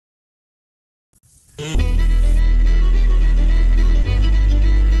Hey.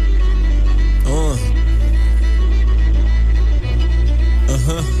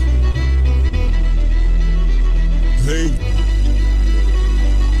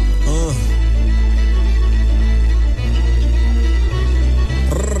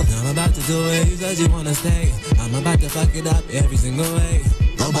 I'm about to do it, you said you wanna stay. I'm about to fuck it up every single way.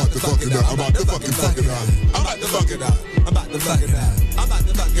 I'm about to fuck it up, I'm about to fucking fuck it up. I'm about to fuck it up, I'm about to fuck it up. I'm about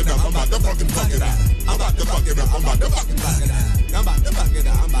to fuck it up, I'm about to fucking fuck it up. I'm about to fuck it up, I'm about to fucking fuck it up. I'm about to fuck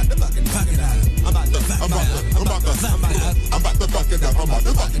it up, I'm about to fucking fuck it up. I'm about to fuck it up, I'm about to fuck it up. I'm about to fuck it up, I'm about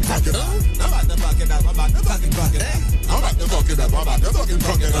to fucking fuck it up. I'm about to fuck it up, I'm about to fucking fuck it up. I'm about to fuck it up, I'm about to fucking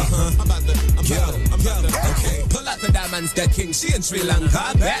fuck it up. I'm about to, okay. Pull out the diamonds, that king, she in Sri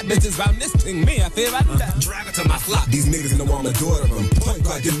Lanka. Bad bitches round this thing, me, I feel right that. Drag her to my flock, these niggas don't want my daughter. Point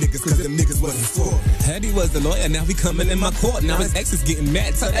guard them niggas, cause them niggas wasn't for. Eddie was the lawyer, now he coming in my court. Now his ex is getting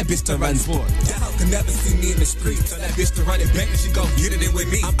mad, tell that bitch to run sport. That hoe can never see me in the street. Tell that bitch to run it back and she gon' get it in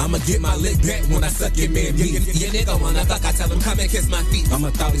with me. I'ma get my lick back when I suck your man meat. Your nigga wanna fuck, I tell him come and kiss my feet. I'ma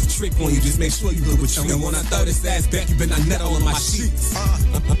throw this trick on you, just make sure you do what you. And when I throw this ass back, you better not nut on my sheets.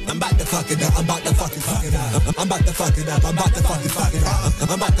 I'm about to fuck it up, I'm about to fucking fuck it up. I'm about to fuck it up, I'm about to fucking fuck it up.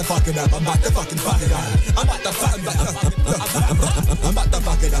 I'm about to fuck it up, I'm about to fucking fuck it up. I'm about to fuck it up, I'm about to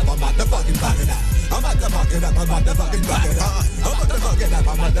fuck it up, I'm about to fucking fuck it up. I'm about to fuck it up, I'm about to fucking fuck it up. I'm about to fuck it up,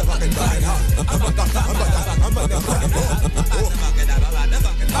 I'm about to fucking fuck it up. I'm about to fuck it up, I'm about to fuck it up. I'm about to fuck it up, I'm about to fucking fuck it up. I'm about to fuck it up, I'm about to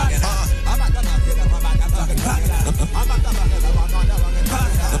fucking fuck it up. I'm about to fuck it up, I'm about to fucking fuck it up. I'm about to fuck it up, I'm about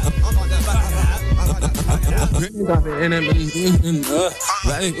to fuck it up.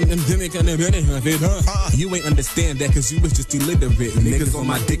 You ain't understand that cause you was just illiterate. Niggas on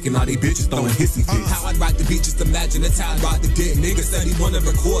my dick and all they bitches throwing hissy fits. How I'd rock the beat, just imagine that's how I'd rock the dick. Niggas said he wanna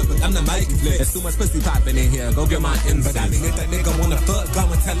record, but I'm the mic flick. There's too much pussy popping in here, go get my info. But I mean if that nigga wanna fuck, go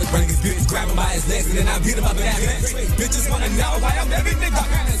and tell him bring his bitch, grab him by his legs and then I beat him up in that bench. Bitches wanna know why I'm every nigga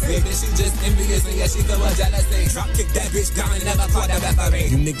fantasy. Bitch, she just envious and yeah, she feel a jealousy. Drop kick that bitch down and never caught that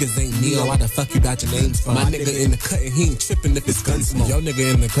referee. You niggas ain't Neo, why the fuck you got your names from? My nigga in the cut and he ain't tripping if it's gun smoke. Yo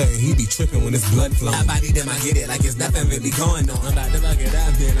nigga in the cut and he be tripping when it's blood flow. I body them, I get it like it's nothing really going on. I'm about to fuck it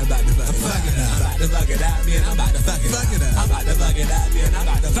up, man, I'm about to fuck it up. I'm about to fuck it up, man, I'm about to fuck it up. I'm about to fuck it up, man, I'm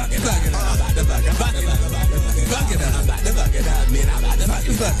about to fuck it up. I'm about to fuck it up, I'm about to fuck it up, man, I'm about to fuck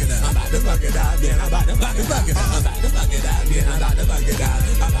it up. I'm about to fuck it up, man, I'm about to fuck it up. I'm about to fuck it up, man, I'm about to fuck it up.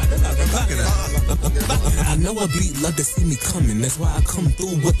 I'm about to fuck it up. I know a beat love to see me coming, that's why I come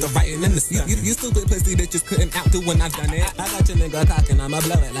through with the writing and the seat. You stupid pussy that just couldn't outdo when I done it. I got your nigga talking, I'ma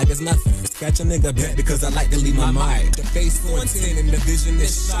blow it like it's nothing. Scratch a nigga back because I like to leave my mark. The face 14 and the vision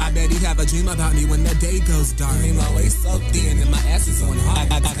is sharp. I bet he have a dream about me when the day goes dark. I'm always so thin and my ass is on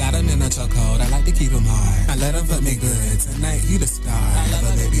hard. I got him in a chokehold, I like to keep him hard. I let him fuck me good, tonight he the star. I love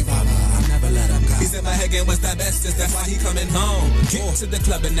a baby father, I never let him go. He said my head game was the bestest, that's why he coming home. Get to the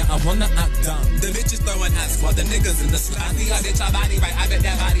club and now I wanna act dumb. The bitches throwing us while the niggas in the slum. I see I bitch your body right, I bet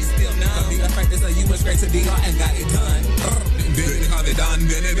that body's still numb. Be a practice of you was great to be on and got it done. Baby, call it done,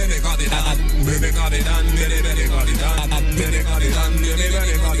 baby, call it done. Baby, call it done, baby,